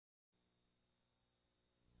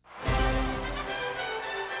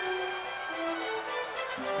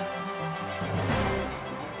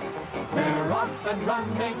Thompson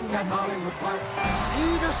running at Hollywood Park.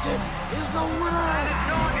 Peterson is the winner. And it's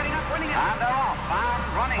Noah getting up, winning it. And they're off. Found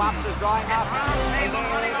running. Fox is drawing up. Running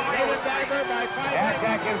away.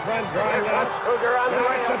 Jack in front, drawing up. Hoover on the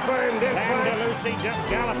way. It's a firm in front. Lucy just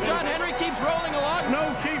galloping. John Henry keeps rolling along.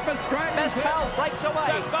 Snow Chief is striking. Best pal breaks away.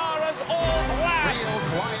 Savara's all black. Real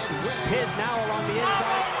quiet win. His now along the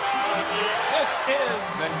inside. This is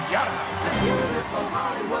the Young.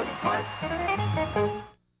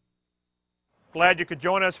 Glad you could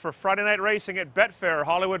join us for Friday night racing at Betfair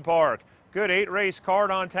Hollywood Park. Good 8-race card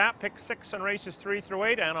on tap. Pick 6 in races 3 through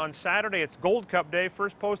 8. And on Saturday, it's Gold Cup Day.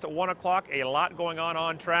 First post at 1 o'clock. A lot going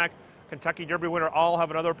on track. Kentucky Derby winner all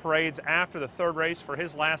have another parades after the third race for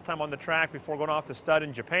his last time on the track before going off to stud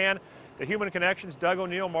in Japan. The Human Connections, Doug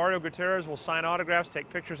O'Neill, Mario Gutierrez will sign autographs, take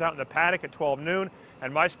pictures out in the paddock at 12 noon.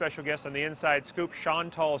 And my special guest on the Inside Scoop,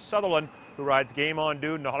 Chantal Sutherland, who rides Game On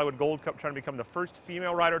Dude in the Hollywood Gold Cup, trying to become the first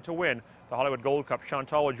female rider to win the Hollywood Gold Cup.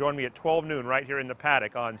 Chantal will join me at 12 noon right here in the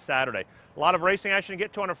paddock on Saturday. A lot of racing action to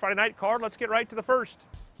get to on a Friday night card. Let's get right to the first.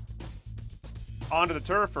 Onto the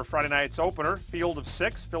turf for Friday night's opener. Field of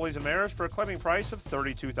 6 fillies and mares for a claiming price of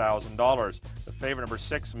 $32,000. The favorite, number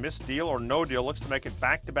 6, Missdealornodeal, looks to make it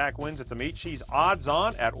back-to-back wins at the meet. She's odds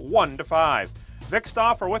on at 1-5. Vic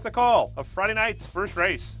Stauffer with the call of Friday night's first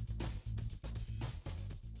race.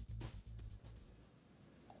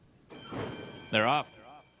 They're off.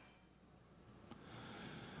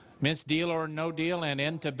 Missdealornodeal and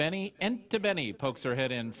Enta Benny pokes her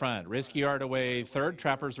head in front. Risky Art away third.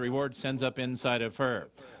 Trapper's Reward sends up inside of her.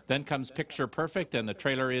 Then comes Picture Perfect, and the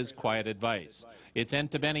trailer is Quiet Advice. It's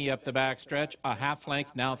Enta Benny up the back stretch, a half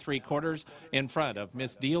length, now 3/4 in front of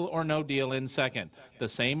Missdealornodeal in second. The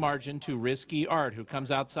same margin to Risky Art, who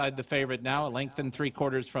comes outside the favorite now, a length and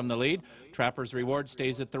 3/4 from the lead. Trapper's Reward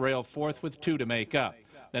stays at the rail fourth with 2 to make up.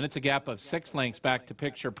 Then it's a gap of 6 lengths back to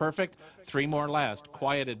Picture Perfect. 3 more last.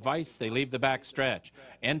 Quiet Advice, they leave the back stretch.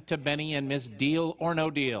 Enta Benny and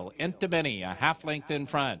Missdealornodeal. Enta Benny, a half length in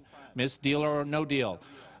front. Missdealornodeal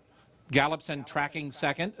gallops and tracking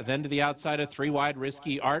second. Then to the outside of 3 wide,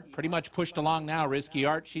 Risky Art. Pretty much pushed along now, Risky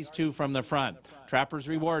Art. She's 2 from the front. Trapper's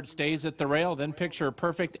Reward stays at the rail. Then Picture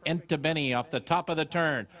Perfect, Enta Benny off the top of the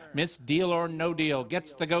turn. Missdealornodeal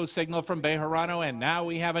gets the go signal from Bejarano, and now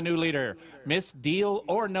we have a new leader.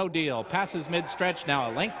 Missdealornodeal passes mid-stretch,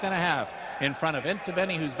 now a length and a half in front of Enta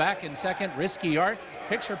Benny, who's back in second. Risky Art.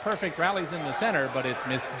 Picture Perfect rallies in the center, but it's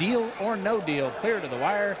Missdealornodeal clear to the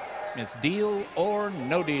wire.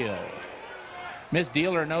 Missdealornodeal.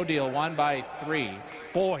 Missdealornodeal won by 3.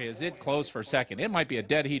 Boy, is it close for second. It might be a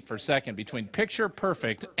dead heat for second between Picture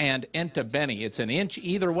Perfect and Enta Benny. It's an inch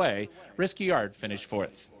either way. Risky Art finished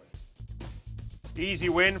 4th. Easy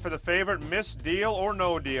win for the favorite,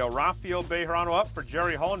 Missdealornodeal. Rafael Bejarano up for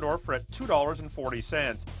Jerry Hollendorfer at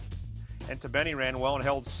 $2.40. Enta Benny ran well and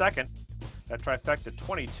held second. That trifecta,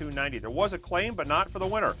 $22.90. There was a claim, but not for the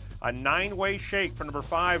winner. A 9-way shake for number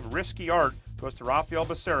 5, Risky Art, goes to Rafael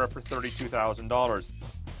Becerra for $32,000.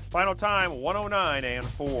 Final time, 1:09 and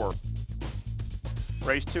 4.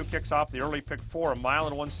 Race 2 kicks off the early pick 4, a mile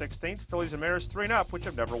and 1/16. Fillies and mares 3 and up, which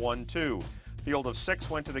have never won 2. Field of 6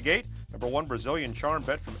 went to the gate. Number 1, Brazilian Charm,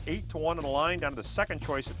 bet from 8-1 on the line down to the second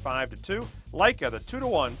choice at 5-2. Leica, the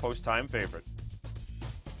 2-1 post-time favorite.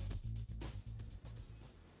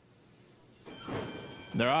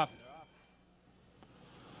 They're off.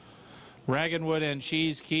 Ragenwood and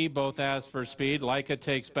Cheese Key both ask for speed. Leica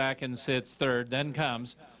takes back and sits third. Then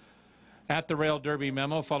comes At the Rail Derby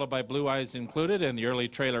Memo, followed by Blue Eyes Included, and the early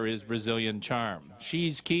trailer is Brazilian Charm.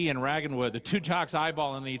 Cheese Key and Ragenwood, the 2 jocks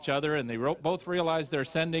eyeballing each other, and they both realize they're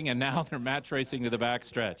sending, and now they're match racing to the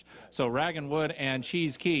backstretch. So Ragenwood and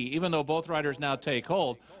Cheese Key, even though both riders now take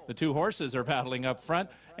hold, the 2 horses are battling up front,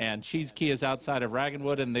 and Cheese Key is outside of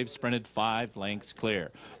Ragenwood, and they've sprinted 5 lengths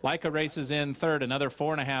clear. Leica races in third, another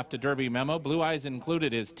 4.5 to Derby Memo. Blue Eyes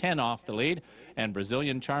Included is 10 off the lead, and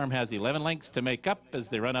Brazilian Charm has 11 lengths to make up as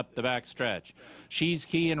they run up the backstretch. Cheese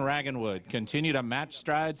Key and Ragenwood continue to match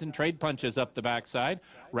strides and trade punches up the backside.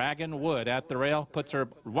 Ragenwood at the rail puts her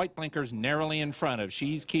white blinkers narrowly in front of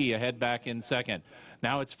Cheese Key, ahead back in second.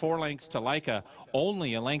 Now it's 4 lengths to Leica,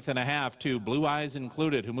 only a length and a half to Blue Eyes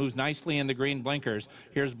Included, who moves nicely in the green blinkers.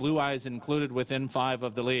 Here's Blue Eyes Included within 5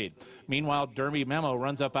 of the lead. Meanwhile, Derby Memo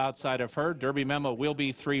runs up outside of her. Derby Memo will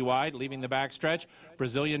be 3 wide, leaving the backstretch.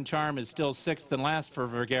 Brazilian Charm is still 6th and last for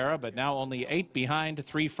Vergara, but now only 8 behind,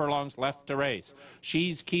 3 furlongs left to race.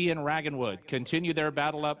 Cheese Key and Ragenwood continue their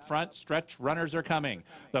battle up front. Stretch runners are coming.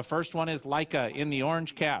 The first one is Leica in the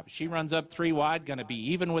orange cap. She runs up 3 wide, going to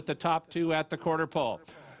be even with the top 2 at the quarter pole.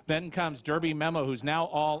 Then comes Derby Memo, who's now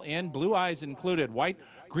all in, Blue Eyes included, white,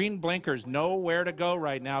 green blinkers, nowhere to go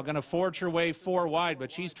right now, going to forge her way 4 wide,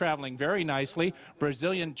 but she's traveling very nicely.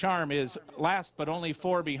 Brazilian Charm is last, but only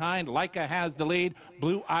 4 behind. Leica has the lead.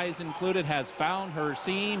 Blue Eyes included has found her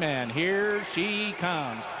seam, and here she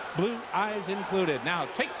comes. Blue Eyes included now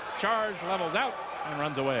takes charge, levels out, and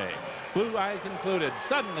runs away. Blue Eyes included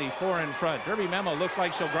suddenly 4 in front. Derby Memo looks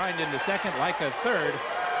like she'll grind into second, Leica third.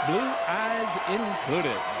 Blue Eyes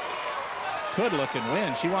included could look and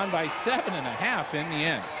win. She won by 7.5 in the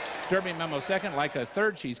end. Derby Memo second, Leica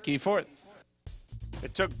third. She's key fourth.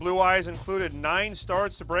 It took Blue Eyes included 9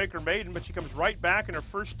 starts to break her maiden, but she comes right back in her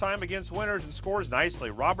first time against winners and scores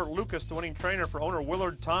nicely. Robert Lucas, the winning trainer for owner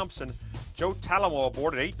Willard Thompson. Joe Talamo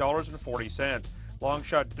aboard at $8.40. Long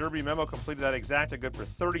shot Derby Memo completed that exacta good for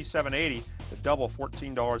 $37.80. The double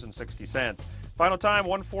 $14.60. Final time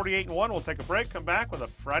 148 and 1. We'll take a break. Come back with a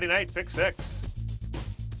Friday night pick 6.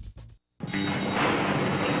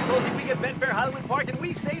 It's closing week at Betfair Hollywood Park, and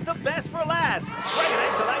we've saved the best for last. Friday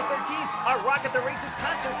night, July 13th, our Rock at the Races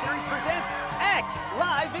concert series presents X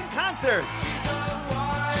Live in Concert.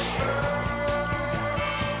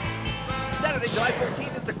 Saturday, July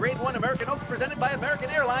 14th, it's the Grade 1 American Oaks presented by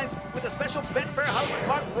American Airlines with a special Betfair Hollywood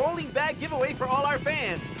Park rolling bag giveaway for all our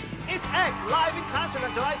fans. It's X Live in Concert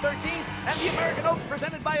on July 13th and the American Oaks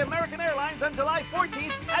presented by American Airlines on July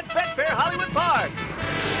 14th at Betfair Hollywood Park.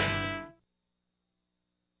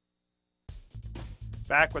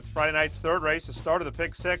 Back with Friday night's third race, the start of the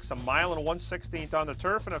pick 6, a mile and 1/16 on the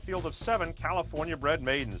turf, and a field of 7 California-bred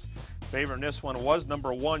maidens. Favorite in this one was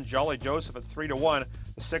number 1, Jolly Joseph at 3-1.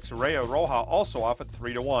 The 6, Rayo Roja, also off at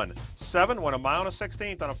 3-1. 7 went a mile and a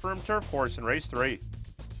 16th on a firm turf course in race 3.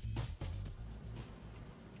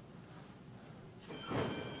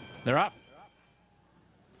 They're up.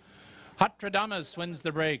 Hotradamus wins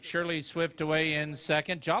the break. Shirley Swift away in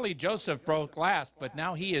second. Jolly Joseph broke last, but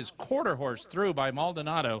now he is quarter horse through by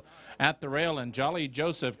Maldonado at the rail, and Jolly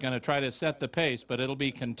Joseph going to try to set the pace, but it'll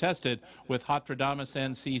be contested with Hotradamus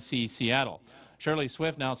and CC Seattle. Shirley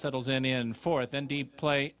Swift now settles in fourth, then Deep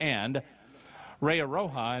Play and Rayo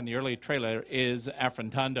Roja, and the early trailer is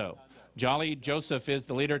Afrontando. Jolly Joseph is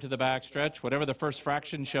the leader to the backstretch. Whatever the first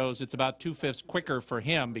fraction shows, it's about 2/5 quicker for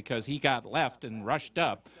him because he got left and rushed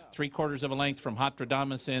up 3/4 of a length from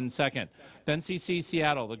Hotradamus in second. Then CC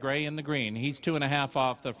Seattle, the gray and the green. He's 2.5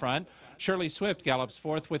 off the front. Shirley Swift gallops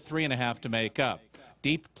fourth with 3.5 to make up.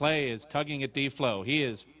 Deep Play is tugging at D-Flow. He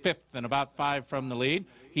is fifth and about 5 from the lead.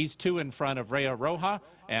 He's 2 in front of Rayo Roja,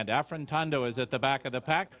 and Afrontando is at the back of the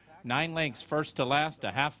pack. 9 lengths first to last,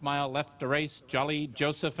 a half-mile left to race. Jolly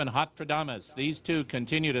Joseph and Hotradamus. These two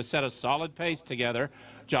continue to set a solid pace together.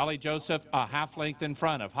 Jolly Joseph a half length in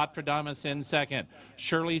front of Hotradamus in second.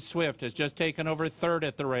 Shirley Swift has just taken over third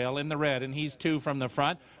at the rail in the red, and he's 2 from the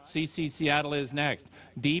front. CC Seattle is next.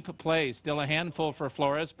 Deep Play, still a handful for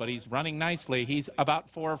Flores, but he's running nicely. He's about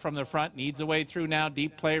 4 from the front, needs a way through now.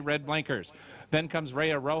 Deep Play, red blinkers. Then comes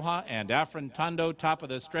Rayo Roja and Afrontando, top of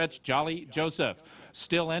the stretch. Jolly Joseph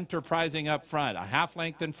still enterprising up front, a half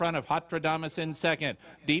length in front of Hotradamus in second.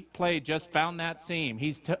 Deep Play just found that seam.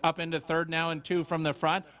 He's up into third now and 2 from the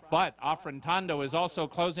front, but Afrontando is also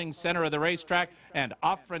closing center of the racetrack, and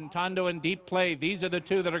Afrontando and Deep Play, these are the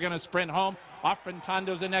two that are going to sprint home.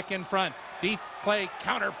 Afrontando's a neck in front. Deep Play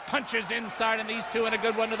counter punches inside, and these two in a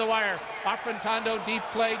good one to the wire. Afrontando, Deep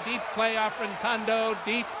Play, Afrontando,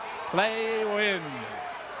 Deep Play wins.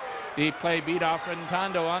 Deep Play beat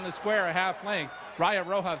Afrontando on the square, a half length. Rayo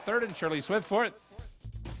Roja third and Shirley Swift fourth.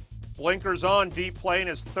 Blinkers on, Deep Play in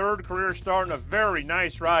his third career start, and a very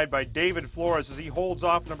nice ride by David Flores as he holds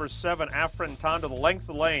off number 7, Afrontando, the length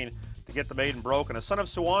of the lane to get the maiden broken. A son of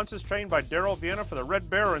Suances, trained by Darrell, Vienna for the Red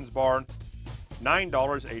Barons barn,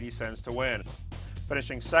 $9.80 to win.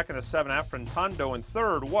 Finishing second to 7, Afrontando, and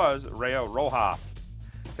third was Rayo Roja.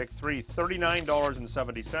 Pick 3,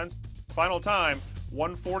 $39.70. Final time,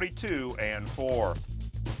 142 and 4.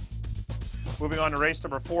 Moving on to race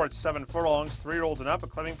number 4 at 7 furlongs, 3-year-olds and up, a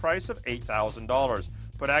claiming price of $8,000.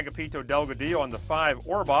 Put Agapito Delgadillo on the 5,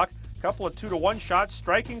 Orbach. Couple of 2-to-1 shots.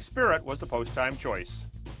 Striking Spirit was the post-time choice.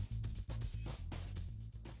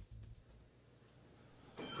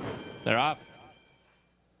 They're off.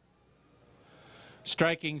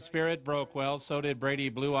 Striking Spirit broke well. So did Brady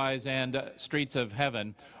Blue Eyes and Streets of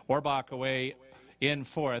Heaven. Orbach away in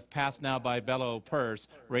fourth, passed now by Bellow Purse.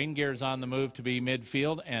 Rain Gear's on the move to be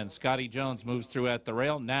midfield, and Scotty Jones moves through at the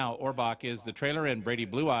rail. Now Orbach is the trailer, and Brady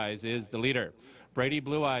Blue Eyes is the leader. Brady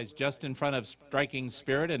Blue Eyes just in front of Striking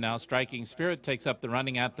Spirit, and now Striking Spirit takes up the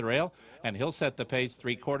running at the rail, and he'll set the pace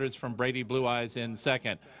 3/4 from Brady Blue Eyes in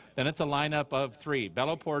second. Then it's a lineup of 3.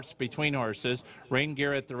 Belloport's between horses, Rain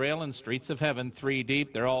Gear at the rail, and Streets of Heaven 3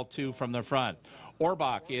 deep. They're all 2 from the front.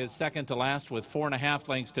 Orbach is second to last with 4.5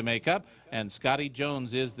 lengths to make up, and Scotty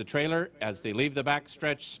Jones is the trailer as they leave the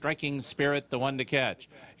backstretch. Striking Spirit the one to catch.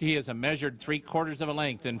 He is a measured 3/4 of a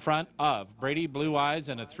length in front of Brady Blue Eyes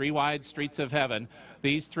and a 3-wide Streets of Heaven.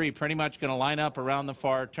 These 3 pretty much going to line up around the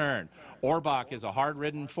far turn. Orbach is a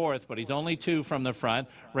hard-ridden 4th, but he's only 2 from the front.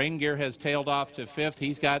 Rain Gear has tailed off to 5th.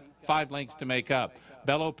 He's got 5 lengths to make up.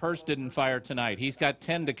 Bellow Purse didn't fire tonight. He's got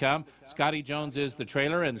 10 to come. Scotty Jones is the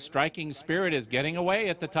trailer, and Striking Spirit is getting away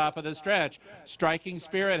at the top of the stretch. Striking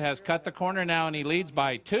Spirit has cut the corner now, and he leads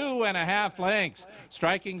by 2.5 lengths.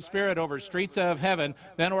 Striking Spirit over Streets of Heaven,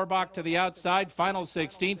 then Orbach to the outside, final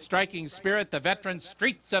 16th. Striking Spirit, the veteran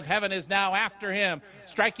Streets of Heaven is now after him.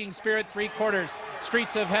 Striking Spirit 3/4.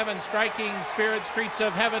 Streets of Heaven, Striking Spirit, Streets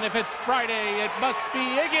of Heaven. If it's Friday, it must be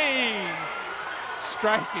Iggy.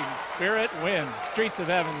 Striking Spirit wins. Streets of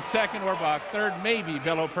Heaven second, Orbach third, maybe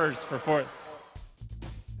Bellow Purse for 4th.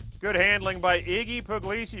 Good handling by Iggy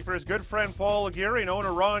Puglisi for his good friend Paul Aguirre and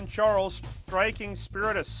owner Ron Charles. Striking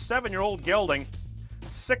Spirit, a 7-year-old gelding,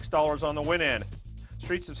 $6 on the win end.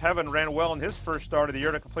 Streets of Heaven ran well in his first start of the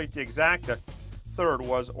year to complete the exacta. Third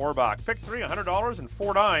was Orbach. Pick 3, $100 and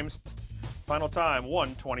 4 dimes. Final time,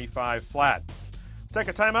 125 flat. Take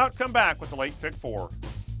a timeout, come back with the late pick 4.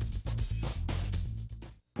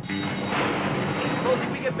 It's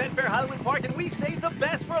closing week at Betfair Hollywood Park, and we've saved the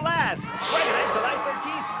best for last. Friday night, July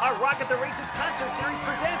 13th, our Rock at the Races concert series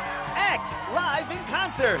presents X Live in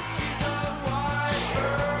Concert.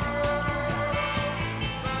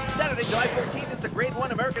 Saturday, July 14th, it's the Grade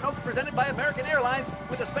 1 American Oaks presented by American Airlines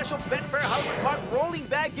with a special Betfair Hollywood Park rolling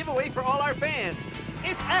bag giveaway for all our fans.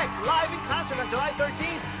 It's X Live in Concert on July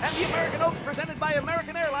 13th, and the American Oaks presented by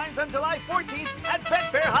American Airlines on July 14th at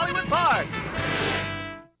Betfair Hollywood Park.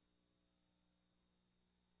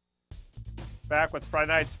 Back with Friday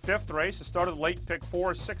night's 5th race. The start of the late pick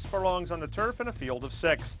 4, 6 furlongs on the turf in a field of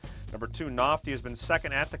 6. Number 2, Nofty, has been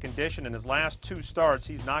second at the condition in his last 2 starts.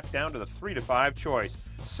 He's knocked down to the 3 to 5 choice.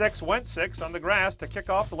 6 went 6 on the grass to kick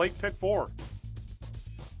off the late pick 4.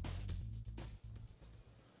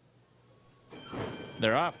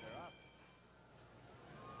 They're off.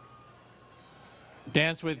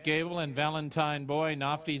 Dance with Gable and Valentine Boy.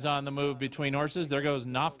 Nofty's on the move between horses. There goes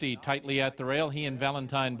Nofty tightly at the rail. He and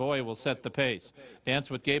Valentine Boy will set the pace. Dance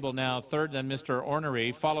with Gable now third, then Mr.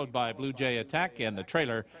 Ornery, followed by Blue Jay Attack, and the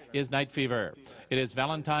trailer is Night Fever. It is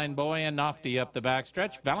Valentine Boy and Nofty up the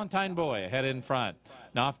backstretch. Valentine Boy ahead in front.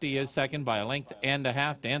 Nofty is second by 1.5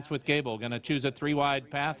 lengths. Dance with Gable going to choose a 3-wide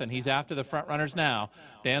path, and he's after the front runners now.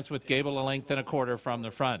 Dance with Gable 1.25 lengths from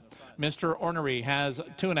the front. Mr. Ornery has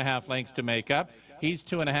 2.5 lengths to make up. He's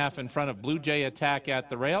 2.5 in front of Blue Jay Attack at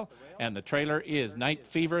the rail, and the trailer is Night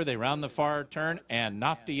Fever. They round the far turn, and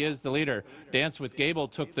Nofty is the leader. Dance with Gable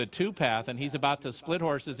took the 2 path, and he's about to split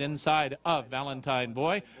horses inside of Valentine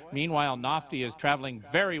Boy. Meanwhile, Nofty is traveling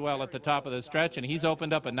very well at the top of the stretch, and he's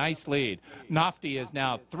opened up a nice lead. Nofty is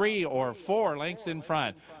now 3 or 4 lengths in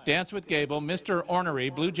front. Dance with Gable, Mr.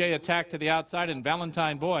 Ornery, Blue Jay Attack to the outside, and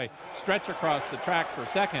Valentine Boy stretch across the track for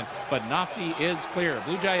second, but Nofty is clear.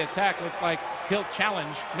 Blue Jay Attack looks like he'll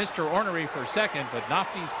challenge Mr. Ornery for second, but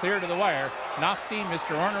Nofty's clear to the wire. Nofty,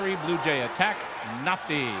 Mr. Ornery, Blue Jay Attack,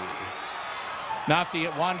 Nofty. Nofty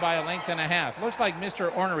won by 1.5 lengths. Looks like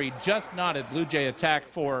Mr. Ornery just nodded Blue Jay Attack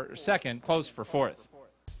for second, close for 4th.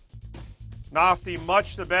 Nofty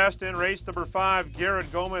much the best in race number 5.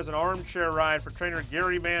 Garrett Gomez, an armchair ride for trainer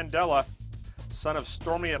Gary Mandela, son of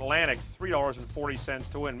Stormy Atlantic, $3.40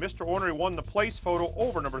 to win. Mr. Ornery won the place photo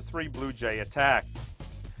over number 3, Blue Jay Attack.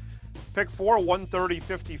 Pick 4,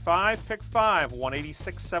 130.55. Pick 5,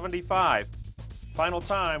 186.75. Final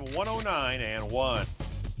time, 109 and 1.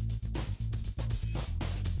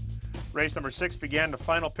 Race number 6 began the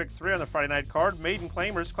final pick 3 on the Friday night card. Maiden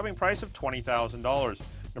Claimers, clubbing price of $20,000.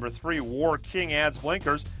 Number 3, War King, adds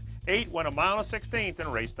blinkers. 8 went 1 1/16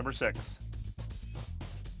 in race number 6.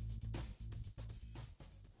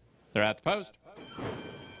 They're at the post.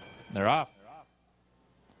 They're off.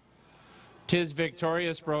 Tis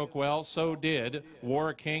Victorious broke well, so did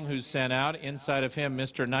War King, who's sent out. Inside of him,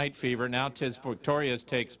 Mr. Night Fever. Now Tis Victorious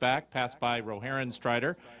takes back, passed by Roharan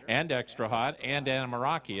Strider and Extra Hot and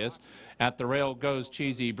Anamarachius. At the rail goes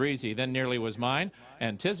Cheesy Breezy, then Nearly Was Mine.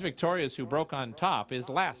 And 'Tis Victorious, who broke on top, is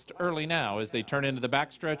last early now as they turn into the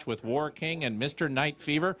backstretch with War King and Mr. Night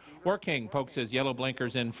Fever. War King pokes his yellow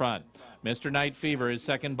blinkers in front. Mr. Night Fever is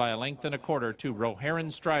second by 1.25 to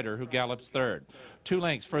Roharan Strider, who gallops third. 2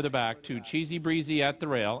 lengths further back to Cheesy Breezy at the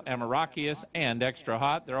rail, Amarachius and Extra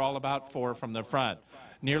Hot. They're all about 4 from the front.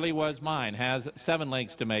 Nearly Was Mine has 7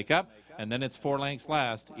 lengths to make up, and then it's 4 lengths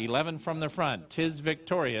last, 11 from the front. 'Tis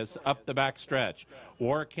Victorious up the back stretch.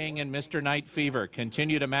 War King and Mr. Night Fever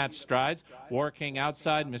continue to match strides. War King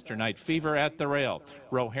outside, Mr. Night Fever at the rail.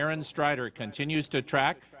 Roharan Strider continues to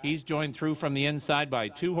track. He's joined through from the inside by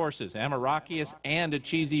 2 horses, Amarachius and a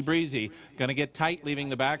Cheesy Breezy. Going to get tight leaving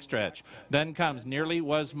the backstretch. Then comes Nearly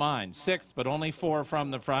Was Mine, 6th, but only 4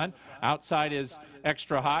 from the front. Outside is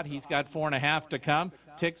Extra Hot. He's got 4.5 to come.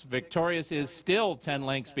 'Tis Victorious is still 10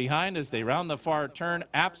 lengths behind as they round the far turn,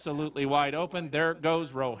 absolutely wide open. There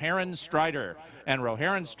goes Roharan Strider. And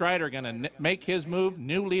Roharan Strider going to make his move,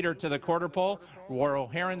 new leader to the quarter pole.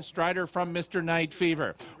 Roharan Strider from Mr. Night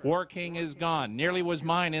Fever. War King is gone. Nearly Was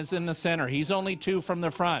Mine is in the center. He's only 2 from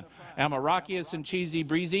the front. Amarachius and Cheesy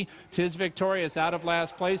Breezy. 'Tis Victorious out of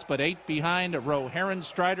last place, but 8 behind Roharan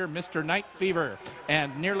Strider, Mr. Night Fever.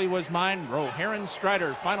 And Nearly Was Mine, Roharan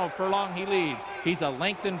Strider. Final furlong he leads. He's a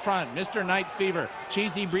length in front. Mr. Night Fever.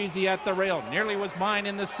 Cheesy Breezy at the rail. Nearly Was Mine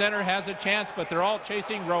in the center has a chance, but they're all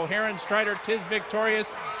chasing Roharan Strider. 'Tis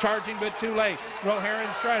Victorious charging, but too late.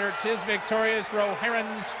 Roharan Strider. 'Tis Victorious.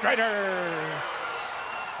 Roharan Strider.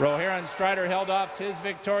 Roharan Strider held off 'Tis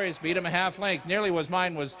Victorious, beat him a half length. Nearly Was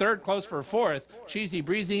Mine was third, close for fourth. Cheesy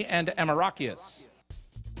Breezy and Amarachius.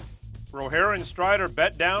 Roharan Strider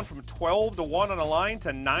bet down from 12 to 1 on a line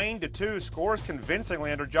to 9 to 2. Scores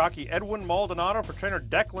convincingly under jockey Edwin Maldonado for trainer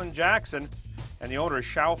Declan Jackson and the owner of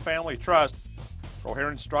Shaw Family Trust.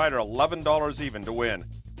 Roharan Strider $11 even to win.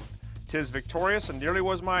 'Tis Victorious and Nearly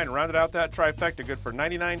Was Mine rounded out that trifecta, good for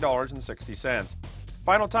 $99.60.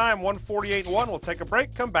 Final time 148-1. We'll take a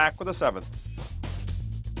break, come back with a 7th.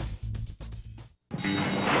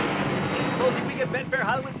 It's closing week at Betfair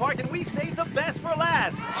Hollywood Park, and we've saved the best for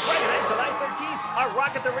last. Friday night, July 13th, our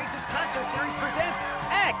Rock at the Races concert series presents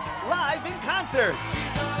X Live in Concert.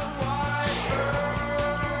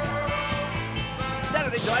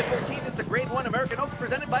 Saturday, July 14th, it's the Grade 1 American Oaks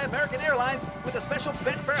presented by American Airlines with a special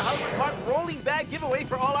Betfair Hollywood Park rolling bag giveaway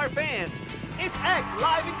for all our fans. It's X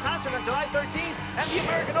Live in Concert on July 13th and the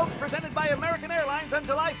American Oaks presented by American Airlines on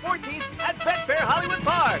July 14th at Betfair Hollywood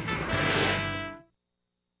Park.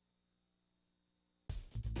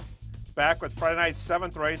 Back with Friday night's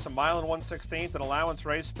 7th race, a mile and 1/16, an allowance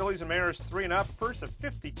race. Fillies and mares 3 and up, a purse of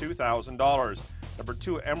 $52,000. Number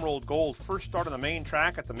 2, Emerald Gold, first start on the main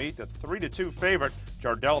track at the meet. The 3-2 favorite,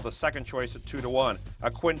 Darrell, the second choice at 2 to 1.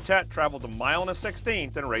 A quintet traveled a mile and a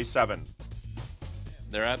 16th in race 7.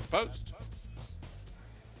 They're at the post.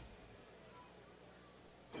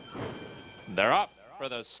 They're off for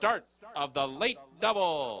the start of the late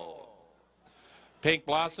double. Pink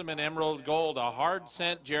Blossom and Emerald Gold, a hard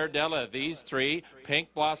scent Giardella. These 3,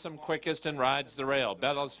 Pink Blossom quickest and rides the rail.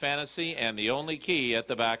 Bella's Fantasy and the only key at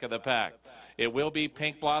the back of the pack. It will be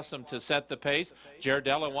Pink Blossom to set the pace.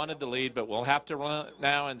 Giardella wanted the lead, but will have to run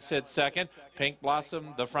now and sit second. Pink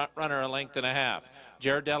Blossom, the front runner, 1.5 lengths.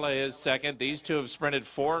 Giardella is second. These 2 have sprinted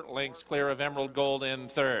 4 lengths clear of Emerald Gold in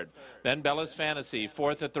third. Then Bella's Fantasy,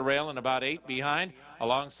 4th at the rail and about 8 behind.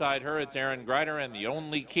 Alongside her, it's Aaron Greider and the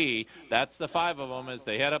only key. That's the 5 of them as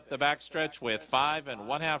they head up the backstretch with 5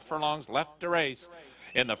 1/2 furlongs left to race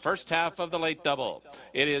in the first half of the late double.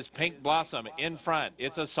 It is Pink Blossom in front.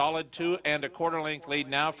 It's a solid 2 1/4 length lead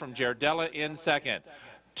now from Giardella in second.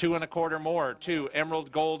 2 1/4 more to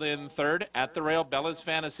Emerald Gold in third. At the rail, Bella's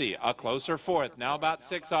Fantasy, a closer 4th. Now about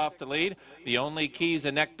 6 off the lead. The only key's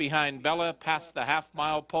a neck behind Bella. Past the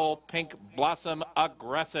half-mile pole, Pink Blossom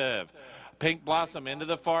aggressive. Pink Blossom into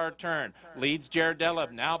the far turn. Leads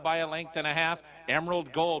Giardella now by 1.5 lengths.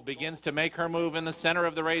 Emerald Gold begins to make her move in the center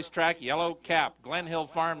of the racetrack. Yellow Cap, Glen Hill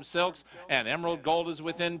Farm Silks, and Emerald Gold is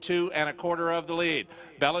within 2 1/4 of the lead.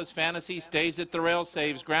 Bella's Fantasy stays at the rail,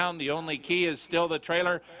 saves ground. The only key is still the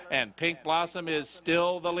trailer, and Pink Blossom is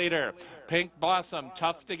still the leader. Pink Blossom,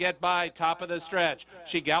 tough to get by, top of the stretch.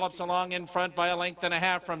 She gallops along in front by 1.5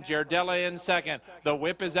 lengths from Giardella in second. The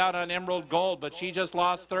whip is out on Emerald Gold, but she just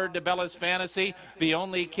lost third to Bella's Fantasy. The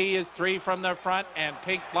only key is 3 from the front, and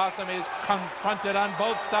Pink Blossom is confronted on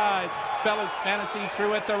both sides. Bella's Fantasy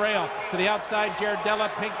through at the rail. To the outside,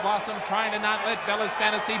 Giardella. Pink Blossom trying to not let Bella's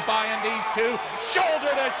Fantasy by, and these 2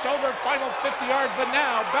 shoulder to shoulder, final 50 yards, but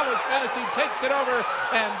now Bella's Fantasy takes it over,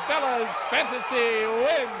 and Bella's Fantasy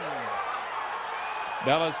wins.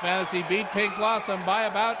 Bella's Fantasy beat Pink Blossom by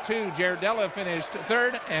about 2. Jardella finished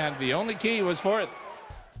third, and the only key was fourth.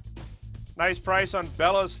 Nice price on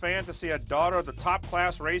Bella's Fantasy, a daughter of the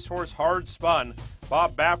top-class racehorse Hard Spun.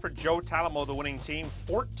 Bob Baffert, Joe Talamo, the winning team,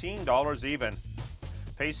 $14 even.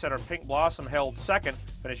 Pace setter Pink Blossom held second.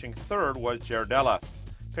 Finishing third was Jardella.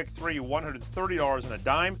 Pick 3, $130 and a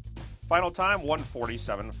dime. Final time,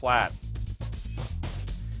 147 flat.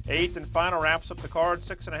 Eighth and final wraps up the card.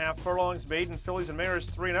 6.5 furlongs, maiden, fillies, and mares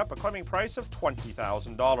 3 and up. A claiming price of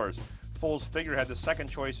 $20,000. Fool's Figurehead, the second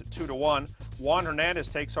choice at 2-1. Juan Hernandez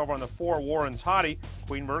takes over on the 4, Warren's Hottie.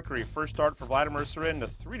 Queen Mercury, first start for Vladimir Serin, the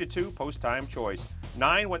 3-2 post-time choice.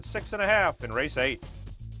 9 went 6.5 in race 8.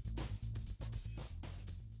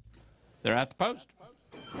 They're at the post.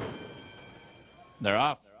 They're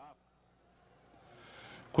off.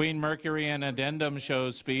 Queen Mercury and Addendum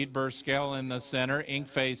shows speed. Burskell in the center.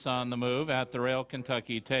 Inkface on the move at the rail.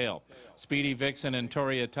 Kentucky Tail. Speedy Vixen and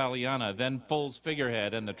Torre Italiana. Then Fool's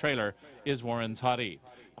Figurehead, and the trailer is Warren's Hottie.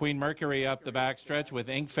 Queen Mercury up the backstretch with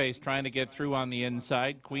Inkface trying to get through on the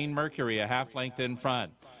inside. Queen Mercury a half length in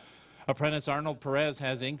front. Apprentice Arnold Perez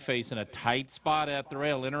has Inkface in a tight spot at the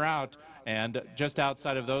rail, in or out, and just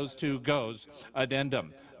outside of those two goes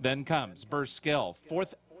Addendum. Then comes Burskell,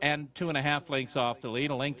 fourth and 2.5 lengths off the lead,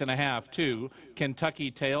 a length and a half to Kentucky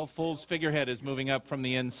Tail. Fool's Figurehead is moving up from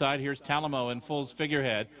the inside. Here's Talamo and Fool's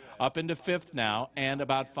Figurehead up into 5th now, and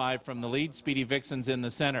about 5 from the lead. Speedy Vixen's in the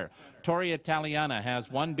center. Torre Italiana has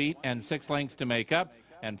 1 beat and 6 lengths to make up,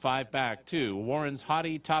 and 5 back to Warren's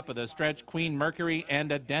Hottie, top of the stretch, Queen Mercury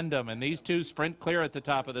and Addendum, and these two sprint clear at the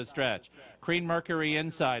top of the stretch. Queen Mercury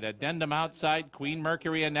inside, Addendum outside, Queen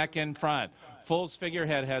Mercury a neck in front. Fool's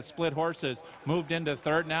Figurehead has split horses, moved into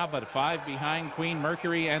 3rd now, but 5 behind Queen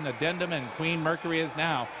Mercury and Addendum, and Queen Mercury is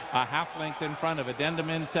now a half length in front of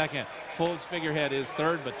Addendum in 2nd. Fool's Figurehead is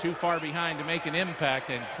 3rd, but too far behind to make an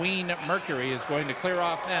impact, and Queen Mercury is going to clear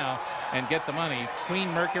off now and get the money.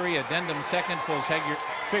 Queen Mercury, Addendum 2nd, Fool's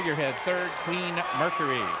Figurehead 3rd, Queen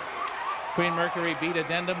Mercury. Queen Mercury beat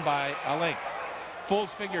Addendum by a length.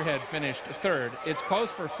 Fool's Figurehead finished 3rd. It's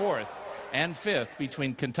close for 4th and 5th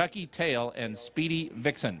between Kentucky Tail and Speedy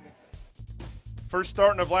Vixen. First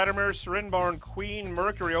start in a Vladimir Serin-born Queen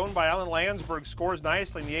Mercury, owned by Alan Landsberg, scores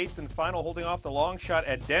nicely in the 8th and final, holding off the long shot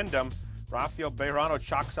Addendum. Rafael Bejarano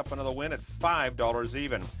chalks up another win at $5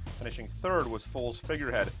 even. Finishing 3rd was Fool's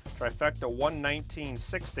Figurehead. Trifecta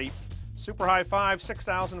 119.60. Super High 5,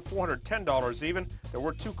 $6,410 even. There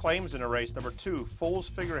were 2 claims in the race. Number 2, Fool's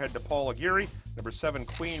Figurehead to Paul Aguirre. Number 7,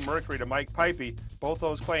 Queen Mercury to Mike Pipey. Both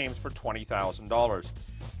those claims for $20,000.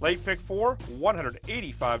 Late pick 4,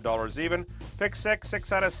 $185 even. Pick 6,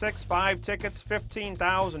 6 out of 6, 5 tickets,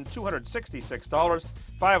 $15,266.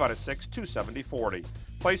 5 out of 6, $270.40.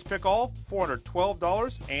 Place pick all,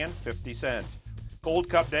 $412.50. Gold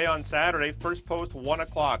Cup Day on Saturday. First post, 1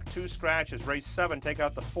 o'clock. 2 scratches. Race 7, take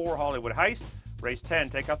out the 4 Hollywood Heist. Race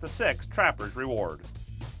 10, take out the 6 Trapper's Reward.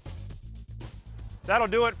 That'll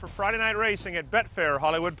do it for Friday night racing at Betfair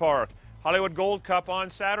Hollywood Park. Hollywood Gold Cup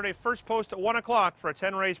on Saturday. First post at 1 o'clock for a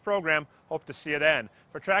 10-race program. Hope to see you then.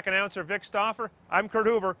 For track announcer Vic Stauffer, I'm Kurt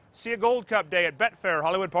Hoover. See you Gold Cup Day at Betfair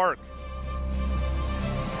Hollywood Park.